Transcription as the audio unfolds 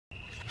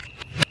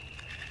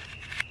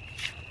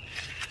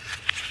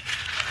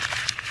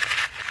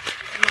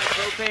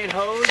propane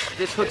hose.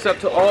 This hooks up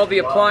to all the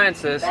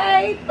appliances.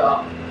 Hey!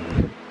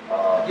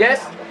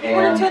 Yes? You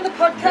want to turn the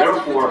podcast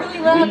off? It's really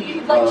loud.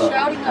 You're like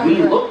shouting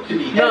over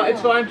it. No,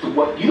 it's fine.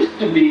 What used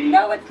to be.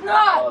 No, it's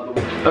not.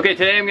 Okay,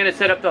 today I'm gonna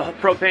set up the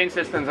propane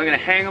systems. I'm gonna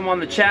hang them on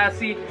the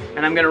chassis,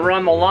 and I'm gonna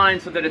run the line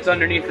so that it's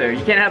underneath there.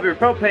 You can't have your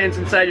propanes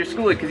inside your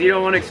schoolie because you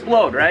don't want to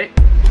explode, right?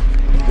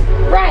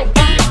 Right.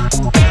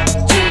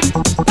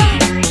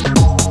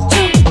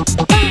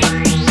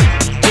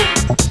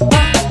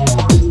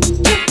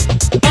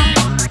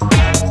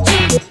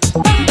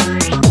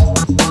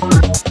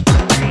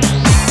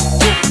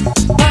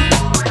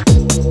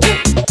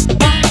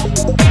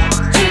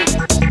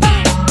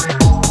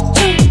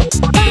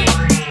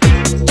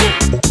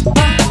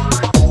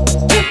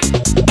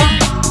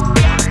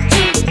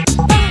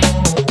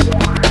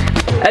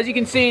 As you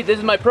can see, this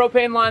is my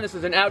propane line. This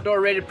is an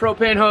outdoor rated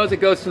propane hose. It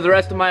goes to the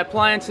rest of my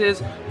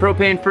appliances.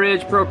 Propane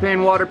fridge,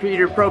 propane water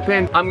heater,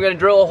 propane. I'm gonna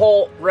drill a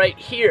hole right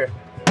here.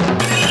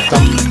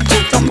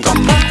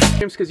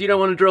 Because you don't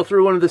want to drill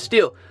through one of the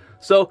steel.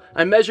 So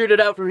I measured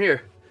it out from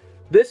here.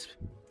 This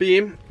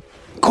beam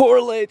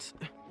correlates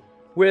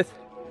with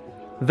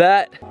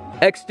that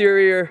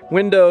exterior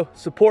window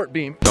support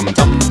beam.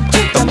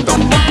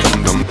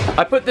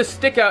 I put this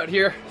stick out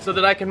here so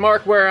that I can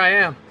mark where I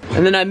am.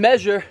 And then I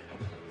measure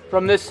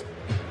from this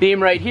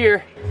beam right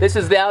here. This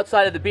is the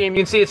outside of the beam.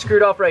 You can see it's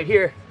screwed off right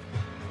here.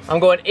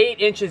 I'm going 8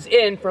 inches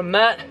in from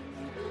that.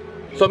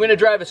 So I'm gonna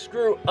drive a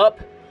screw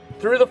up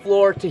through the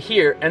floor to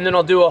here, and then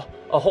I'll do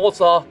a hole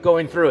saw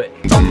going through it.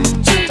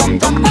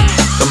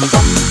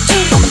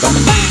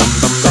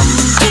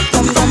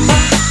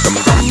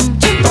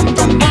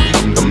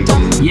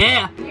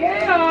 Yeah!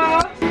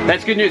 Yeah!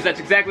 That's good news.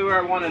 That's exactly where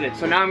I wanted it.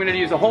 So now I'm gonna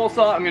use a hole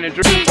saw. I'm gonna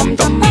drill.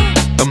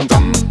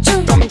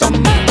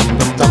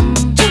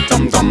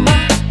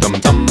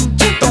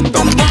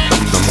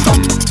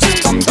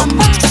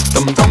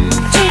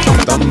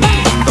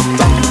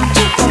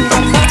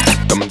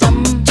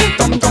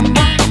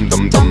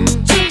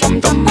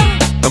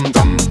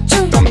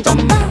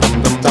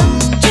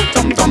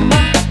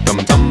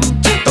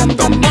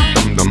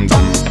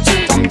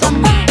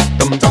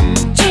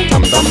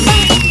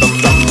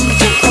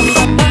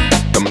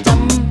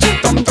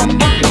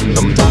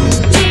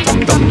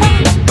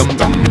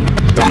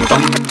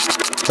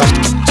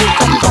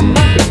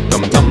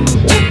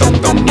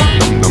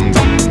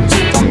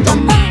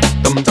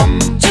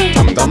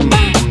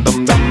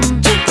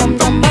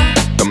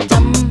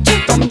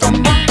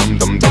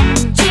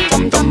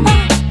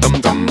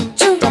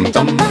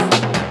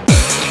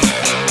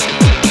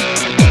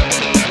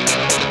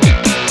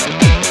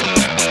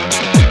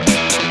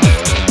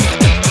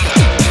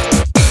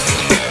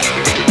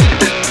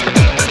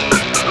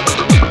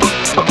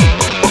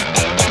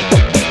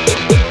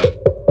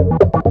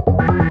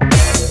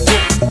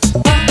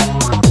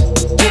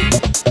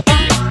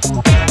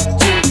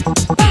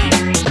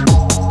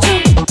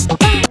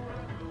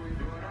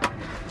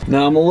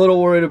 Now I'm a little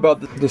worried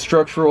about the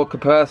structural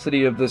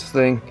capacity of this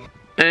thing.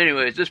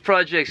 Anyways, this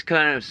project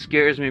kind of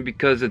scares me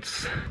because it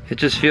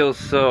just feels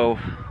so,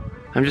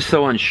 I'm just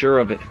so unsure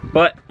of it.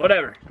 But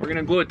whatever, we're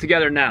gonna glue it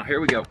together now. Here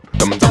we go.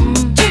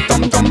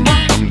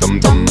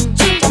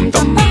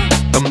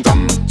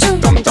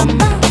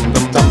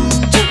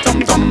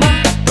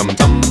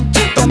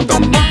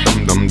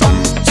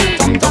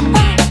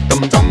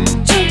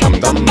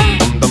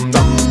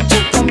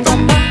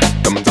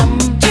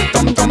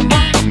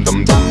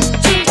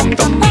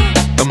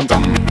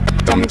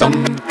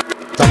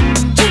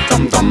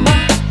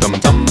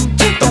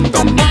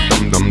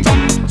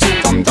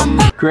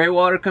 Gray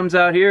water comes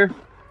out here,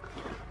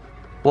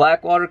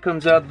 black water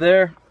comes out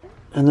there,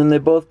 and then they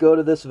both go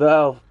to this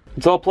valve.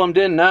 It's all plumbed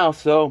in now,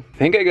 so I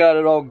think I got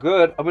it all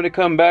good. I'm gonna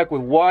come back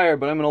with wire,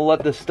 but I'm gonna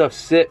let this stuff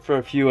sit for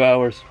a few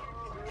hours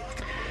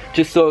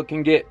just so it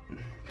can get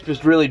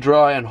just really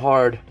dry and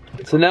hard.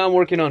 So now I'm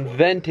working on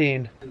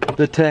venting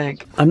the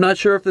tank. I'm not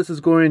sure if this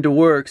is going to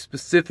work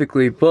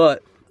specifically,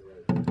 but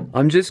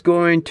I'm just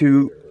going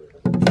to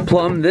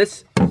plumb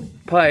this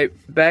pipe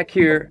back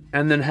here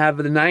and then have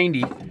the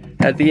 90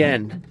 at the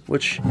end,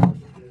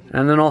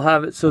 and then I'll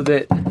have it so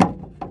that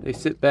they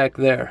sit back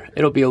there.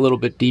 It'll be a little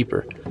bit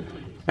deeper,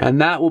 and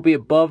that will be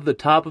above the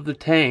top of the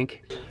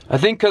tank. I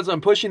think because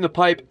I'm pushing the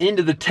pipe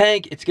into the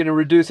tank, it's going to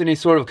reduce any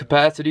sort of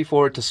capacity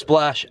for it to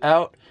splash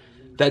out.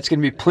 That's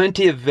going to be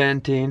plenty of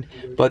venting,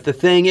 but the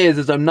thing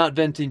is I'm not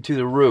venting to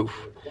the roof.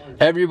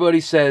 Everybody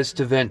says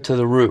to vent to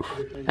the roof,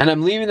 and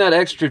I'm leaving that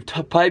extra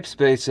pipe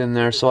space in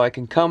there so I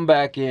can come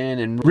back in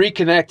and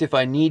reconnect if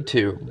I need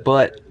to,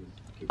 but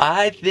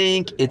I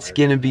think it's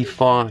gonna be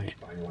fine.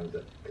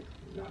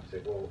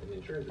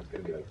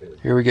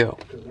 Here we go.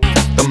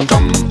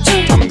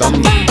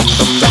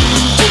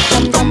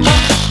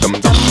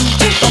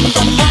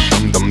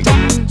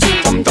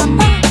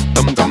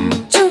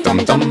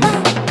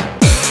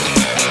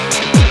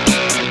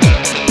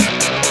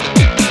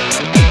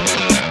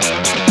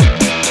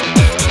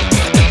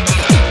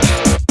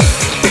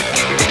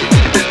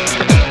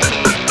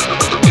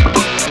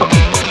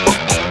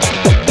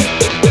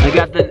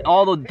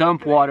 all the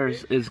dump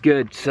waters is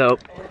good. So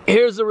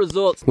here's the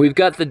results. We've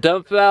got the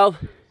dump valve.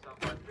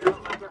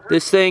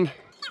 This thing,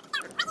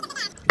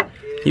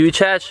 you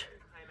attach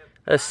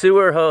a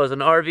sewer hose, an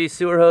RV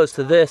sewer hose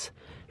to this,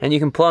 and you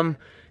can plumb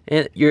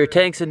your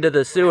tanks into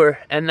the sewer,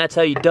 and that's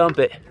how you dump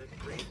it.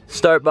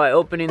 Start by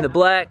opening the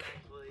black,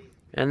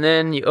 and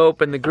then you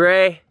open the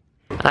gray.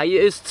 I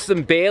used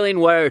some baling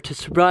wire to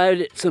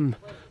provide it some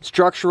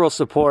structural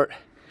support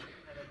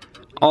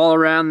all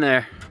around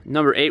there.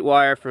 Number 8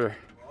 wire for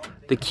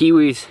the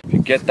kiwis. If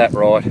you get that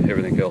right,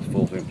 everything else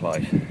falls in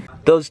place.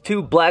 Those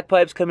 2 black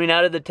pipes coming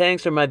out of the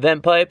tanks are my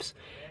vent pipes,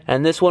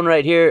 and this one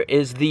right here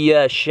is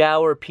the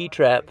shower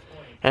P-trap,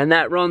 and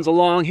that runs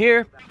along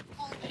here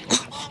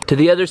to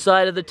the other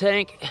side of the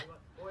tank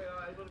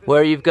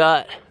where you've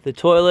got the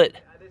toilet.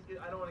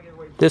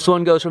 This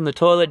one goes from the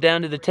toilet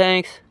down to the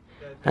tanks,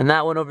 and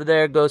that one over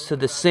there goes to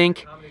the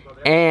sink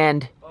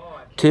and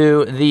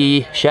to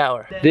the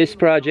shower. This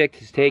project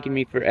has taken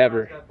me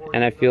forever,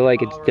 and I feel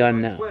like it's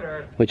done now,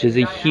 which is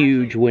a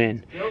huge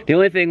win. The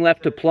only thing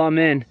left to plumb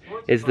in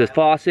is the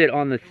faucet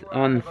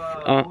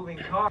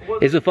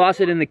is the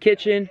faucet in the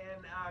kitchen,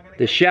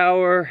 the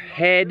shower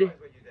head,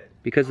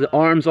 because the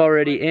arm's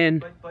already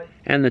in,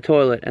 and the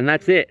toilet, and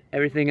that's it.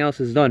 Everything else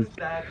is done.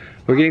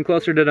 We're getting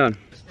closer to done.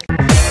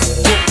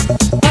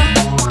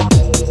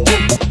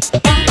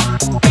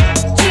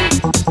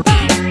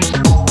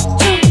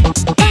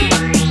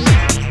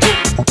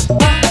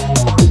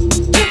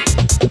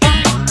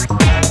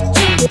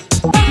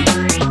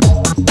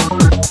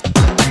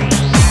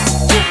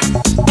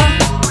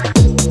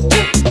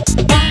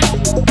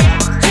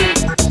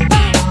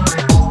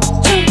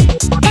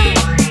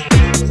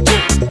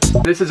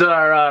 This is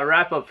our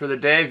wrap up for the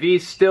day.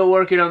 V's still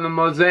working on the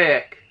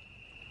mosaic.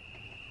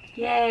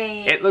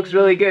 Yay. It looks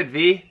really good,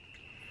 V.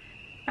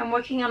 I'm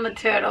working on the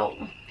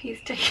turtle. He's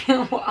taking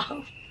a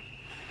while.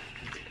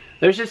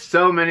 There's just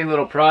so many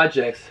little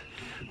projects,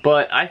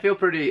 but I feel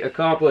pretty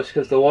accomplished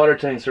because the water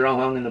tanks are all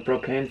hung and the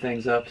propane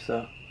things up,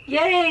 so.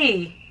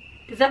 Yay.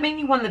 Does that mean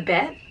you won the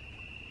bet?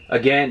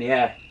 Again,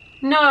 yeah.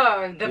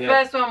 No, the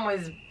first one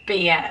was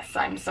BS.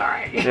 I'm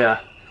sorry.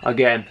 Yeah,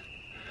 again.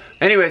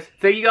 Anyways,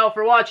 thank you all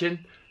for watching.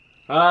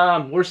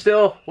 We're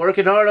still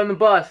working hard on the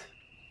bus.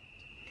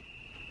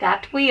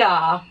 That we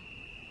are.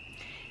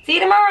 See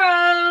you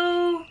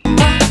tomorrow.